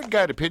 You're a hard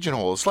guy to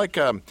pigeonhole. It's like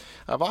I've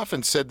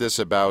often said this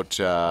about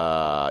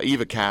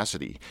Eva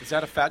Cassidy. Is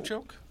that a fat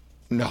joke?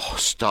 No,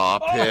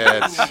 stop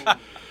it.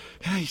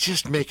 He's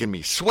just making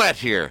me sweat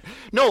here.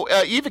 No,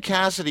 Eva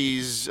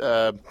Cassidy's,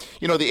 the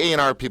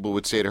A&R people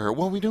would say to her,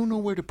 well, we don't know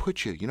where to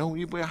put you. You know,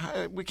 we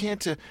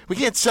can't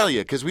sell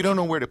you because we don't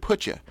know where to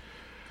put you.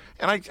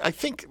 And I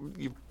think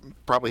you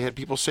probably had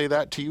people say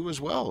that to you as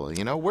well.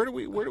 You know, where do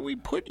we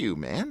put you,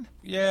 man?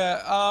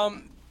 Yeah,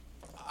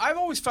 I've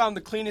always found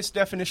the cleanest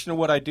definition of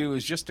what I do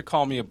is just to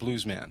call me a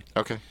blues man.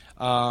 Okay.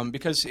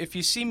 Because if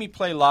you see me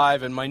play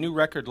live, and my new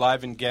record,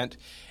 Live in Ghent,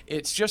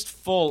 it's just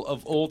full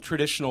of old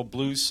traditional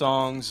blues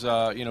songs.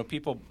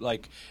 People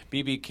like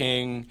B.B.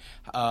 King,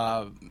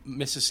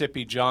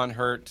 Mississippi John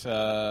Hurt,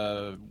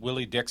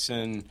 Willie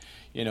Dixon,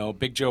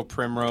 Big Joe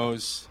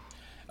Primrose.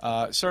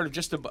 Sort of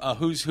just a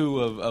who's who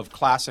of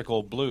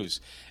classical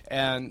blues.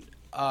 And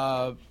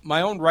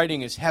my own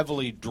writing is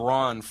heavily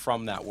drawn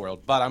from that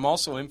world, but I'm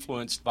also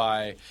influenced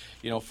by,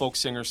 folk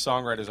singers,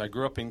 songwriters. I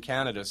grew up in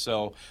Canada,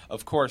 so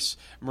of course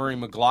Murray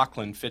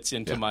McLaughlin fits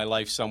into my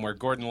life somewhere.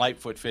 Gordon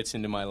Lightfoot fits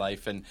into my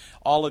life, and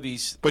all of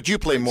these. But you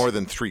play more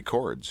than 3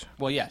 chords.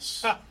 Well,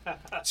 yes,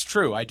 it's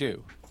true. I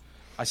do.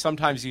 I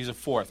sometimes use a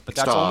 4th, but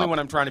that's only when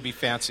I'm trying to be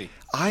fancy.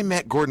 I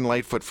met Gordon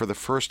Lightfoot for the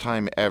first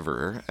time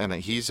ever, and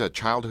he's a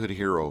childhood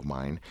hero of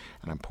mine,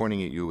 and I'm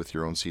pointing at you with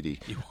your own CD.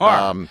 You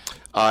are.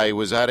 I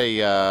was at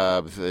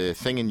a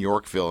thing in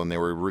Yorkville, and they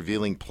were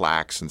revealing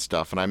plaques and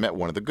stuff, and I met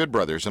one of the Good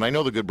Brothers, and I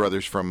know the Good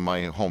Brothers from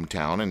my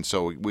hometown, and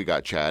so we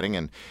got chatting,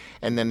 and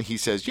then he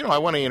says, I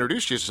want to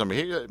introduce you to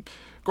somebody. Hey,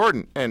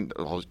 Gordon, and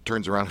he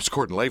turns around, it's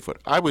Gordon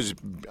Lightfoot. I was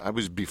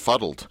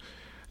befuddled.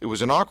 It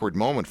was an awkward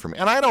moment for me.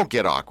 And I don't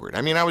get awkward.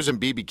 I mean, I was in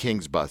B.B.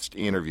 King's bust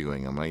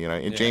interviewing him,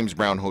 in James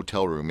Brown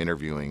hotel room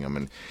interviewing him.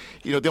 And,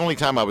 the only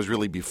time I was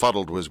really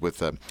befuddled was with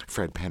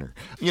Fred Penner.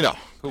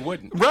 Who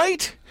wouldn't?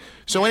 Right?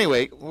 So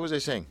anyway, what was I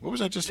saying? What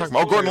was I just talking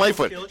about? Oh, Gordon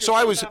Lightfoot. So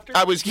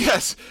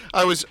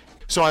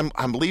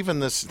I'm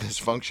leaving this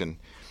function,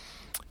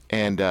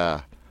 and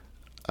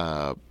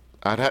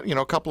I'd had,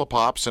 a couple of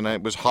pops, and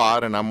it was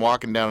hot, and I'm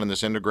walking down in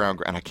this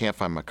underground, and I can't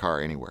find my car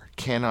anywhere.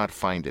 Cannot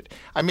find it.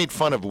 I made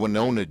fun of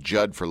Winona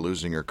Judd for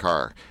losing her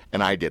car,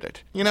 and I did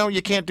it.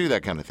 You can't do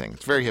that kind of thing.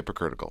 It's very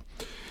hypocritical.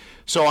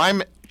 So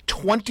I'm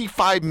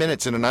 25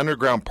 minutes in an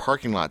underground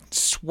parking lot,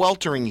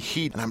 sweltering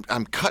heat, and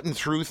I'm cutting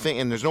through things,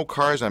 and there's no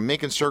cars, and I'm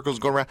making circles,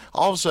 going around.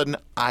 All of a sudden,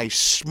 I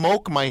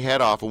smoke my head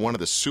off of one of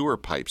the sewer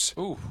pipes,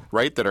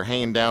 right, that are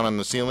hanging down on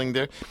the ceiling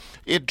there.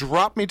 It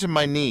dropped me to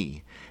my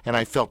knee. And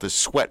I felt the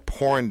sweat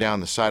pouring down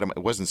the side of my...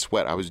 It wasn't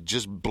sweat. I was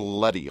just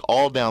bloody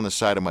all down the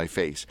side of my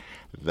face.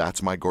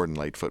 That's my Gordon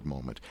Lightfoot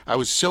moment. I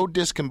was so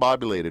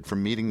discombobulated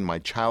from meeting my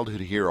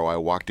childhood hero, I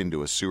walked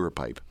into a sewer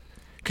pipe.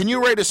 Can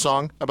you write a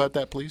song about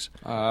that, please?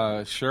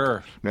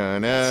 Sure.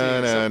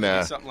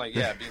 No. Something like,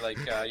 be like,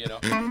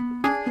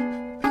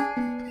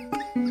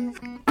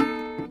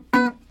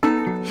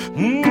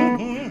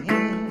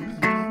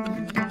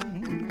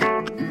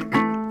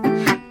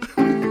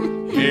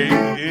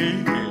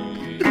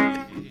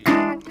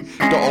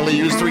 Don't only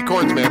use 3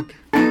 chords, man.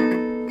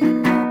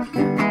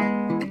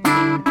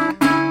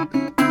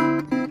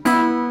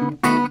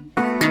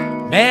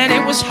 Man,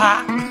 it was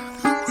hot,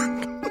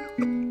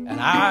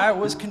 and I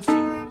was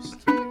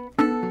confused.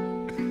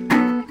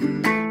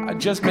 I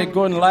just met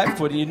Gordon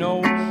Lightfoot,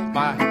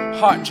 my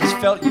heart just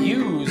felt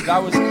used. I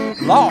was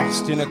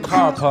lost in a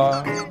car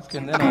park,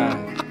 and then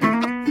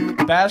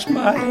I bashed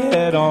my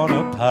head on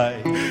a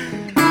pipe.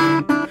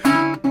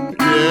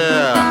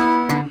 Yeah.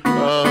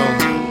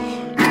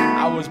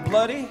 I was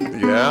bloody.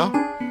 Yeah.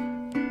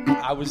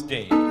 I was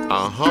dead.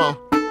 Uh-huh.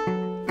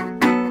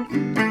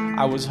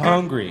 I was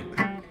hungry.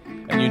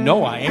 And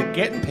I ain't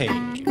getting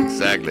paid.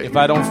 Exactly. If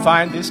I don't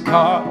find this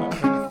car,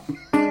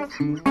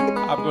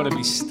 I'm going to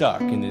be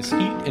stuck in this heat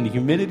and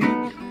humidity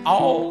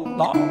all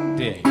long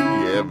day.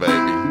 Yeah, baby.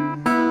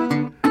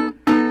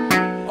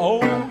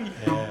 Oh,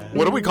 yeah.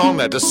 What are we calling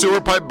that? The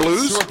sewer pipe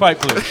blues? Sewer pipe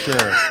blues,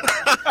 sure.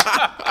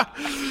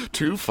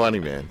 Too funny,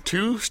 man.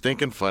 Too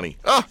stinking funny.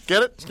 Oh,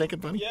 get it?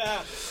 Stinking funny?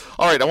 Yeah.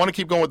 All right, I want to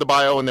keep going with the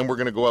bio, and then we're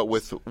going to go out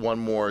with one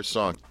more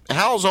song.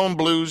 Hal's own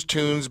blues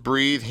tunes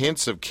breathe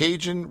hints of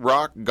Cajun,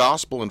 rock,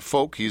 gospel, and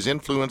folk. He's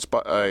influenced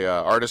by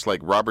artists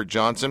like Robert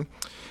Johnson,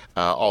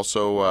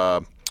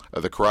 also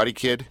the Karate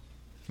Kid.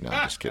 No,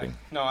 I'm just kidding.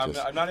 No, I'm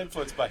not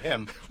influenced by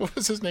him. What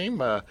was his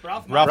name?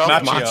 Ralph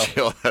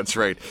Macchio. That's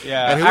right.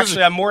 Yeah,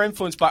 actually, I'm more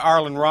influenced by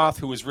Arlen Roth,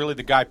 who was really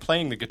the guy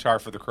playing the guitar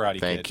for the Karate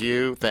Kid. Thank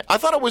you. I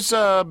thought it was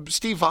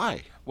Steve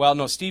Vai. Well,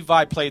 no, Steve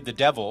Vai played the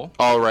devil.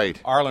 All right.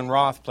 Arlen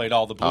Roth played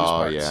all the blues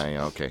parts. Oh,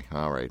 yeah, okay.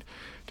 All right.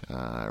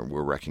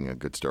 We're wrecking a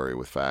good story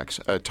with facts.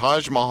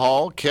 Taj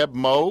Mahal, Keb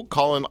Mo,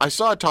 Colin. I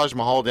saw Taj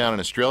Mahal down in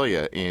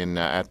Australia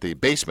at the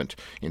Basement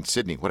in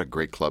Sydney. What a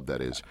great club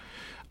that is.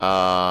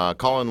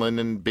 Colin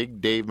Linden, Big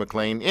Dave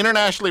McLean.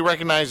 Internationally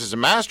recognized as a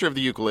master of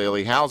the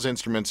ukulele, Hal's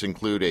instruments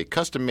include a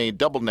custom-made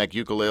double-neck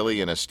ukulele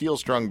and a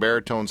steel-strung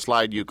baritone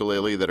slide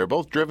ukulele that are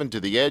both driven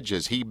to the edge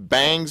as he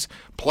bangs,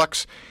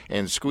 plucks,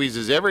 and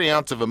squeezes every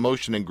ounce of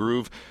emotion and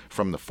groove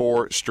from the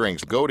 4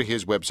 strings. Go to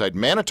his website,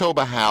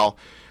 ManitobaHal.com.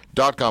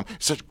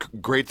 Such a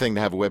great thing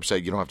to have a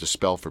website you don't have to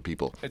spell for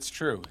people. It's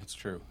true. It's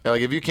true.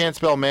 Like if you can't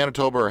spell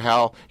Manitoba or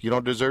Hal, you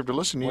don't deserve to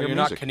listen to your music.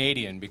 Well, you're not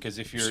Canadian because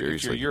if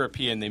you're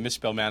European, they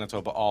misspell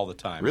Manitoba all the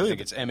time. Really? I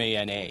think it's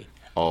M-A-N-A.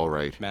 All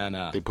right.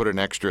 Mana. They put an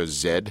extra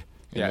Z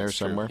in there it's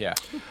true. somewhere. Yeah.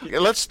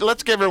 Let's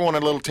give everyone a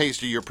little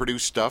taste of your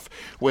produced stuff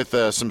with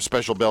some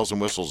special bells and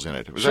whistles in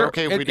it. Is that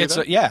okay if we do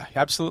that? Yeah,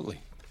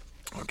 absolutely.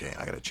 Okay,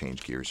 I got to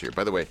change gears here.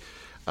 By the way,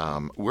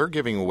 we're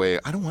giving away.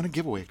 I don't want to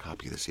give away a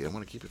copy of this CD. I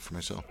want to keep it for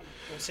myself.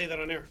 I'll say that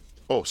on air.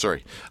 Oh,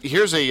 sorry.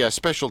 Here's a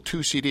special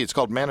 2 CD. It's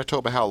called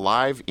Manitoba Hal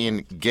Live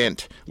in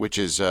Ghent, which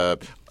is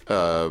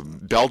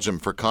Belgium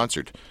for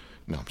concert.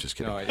 No, I'm just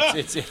kidding. No,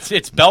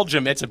 it's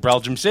Belgium. It's a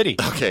Belgium city.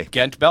 Okay.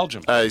 Ghent,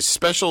 Belgium. A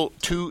special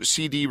 2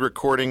 CD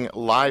recording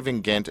live in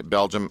Ghent,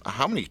 Belgium.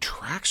 How many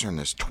tracks are in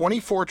this?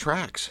 24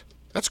 tracks.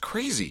 That's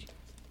crazy.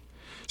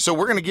 So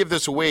we're going to give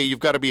this away. You've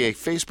got to be a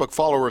Facebook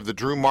follower of The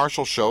Drew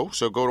Marshall Show.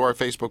 So go to our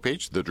Facebook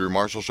page, The Drew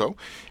Marshall Show.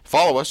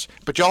 Follow us.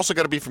 But you also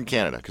got to be from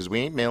Canada because we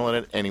ain't mailing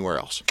it anywhere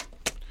else.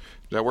 Does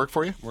that work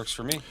for you? Works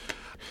for me.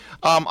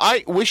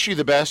 I wish you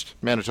the best,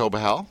 Manitoba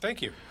Hal.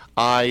 Thank you.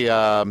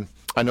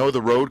 I know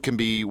the road can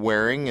be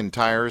wearing and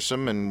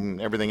tiresome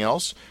and everything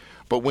else,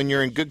 but when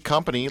you're in good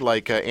company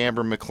like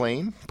Amber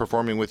McLean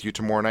performing with you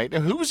tomorrow night,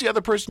 and who was the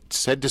other person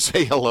said to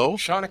say hello?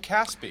 Shauna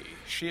Caspi.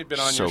 She had been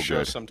on So your show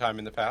good. sometime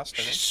in the past. I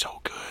think. She's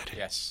so good.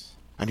 Yes.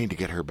 I need to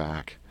get her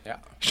back. Yeah.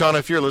 Shauna,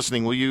 if you're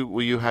listening, will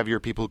you have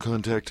your people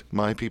contact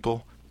my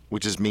people,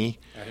 which is me?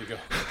 There you go.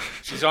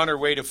 She's on her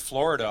way to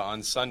Florida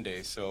on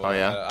Sunday, so Oh,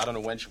 yeah? I don't know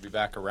when she'll be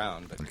back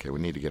around. But Okay,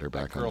 we need to get her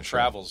back on girl the show.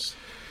 travels.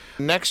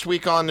 Next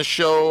week on the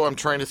show, I'm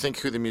trying to think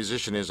who the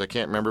musician is. I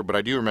can't remember, but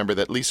I do remember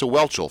that Lisa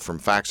Welchel from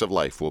Facts of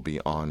Life will be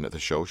on the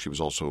show. She was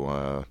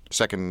also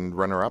second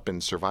runner-up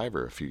in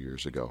Survivor a few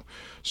years ago.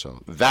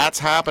 So that's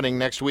happening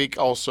next week.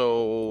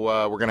 Also,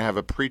 we're going to have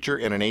a preacher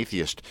and an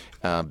atheist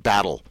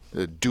battle,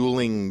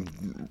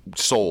 dueling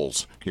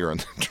souls here on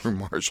the Drew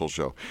Marshall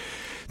Show.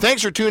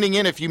 Thanks for tuning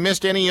in. If you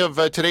missed any of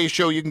today's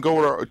show, you can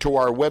go to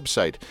our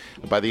website.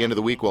 By the end of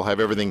the week, we'll have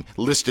everything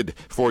listed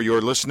for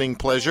your listening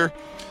pleasure.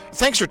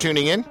 Thanks for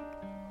tuning in,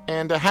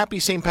 and a happy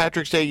St.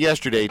 Patrick's Day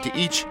yesterday to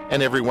each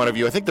and every one of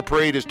you. I think the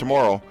parade is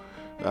tomorrow,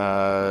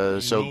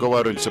 so go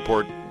out and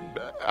support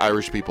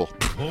Irish people.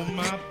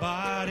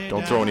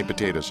 Don't throw any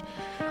potatoes.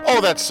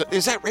 Oh,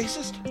 is that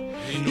racist?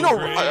 You know,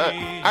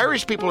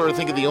 Irish people are, I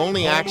think, the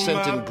only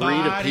accent and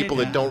breed of people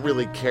that don't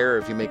really care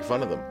if you make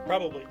fun of them.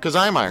 Probably. Because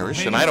I'm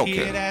Irish, and I don't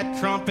care.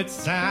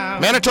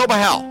 Manitoba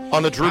Hal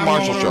on the Drew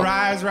Marshall Show.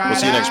 We'll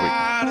see you next week.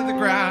 Out of the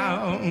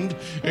ground,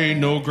 ain't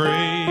no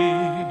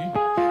grave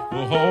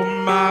will hold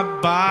my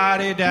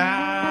body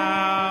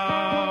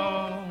down.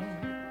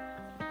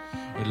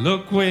 But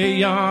look way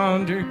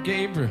yonder,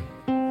 Gabriel.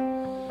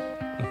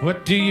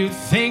 What do you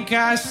think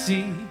I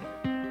see?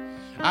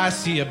 I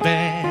see a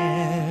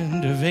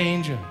band of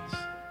angels,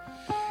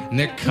 and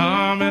they're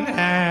coming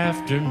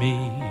after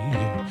me.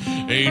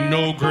 Ain't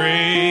no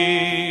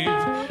grave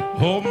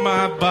hold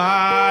my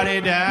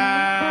body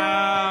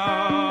down.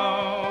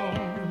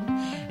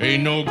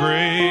 Ain't no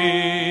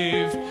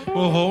grave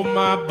will hold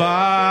my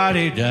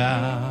body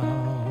down.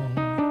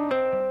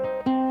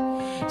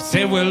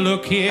 Say, well,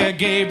 look here,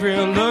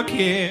 Gabriel, look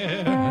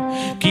here.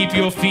 Keep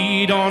your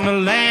feet on the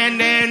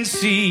land and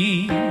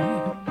sea.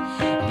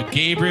 But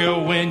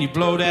Gabriel, when you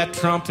blow that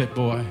trumpet,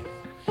 boy,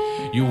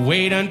 you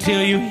wait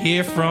until you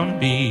hear from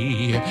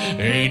me.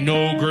 Ain't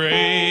no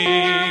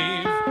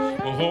grave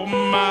will hold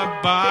my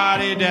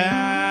body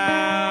down.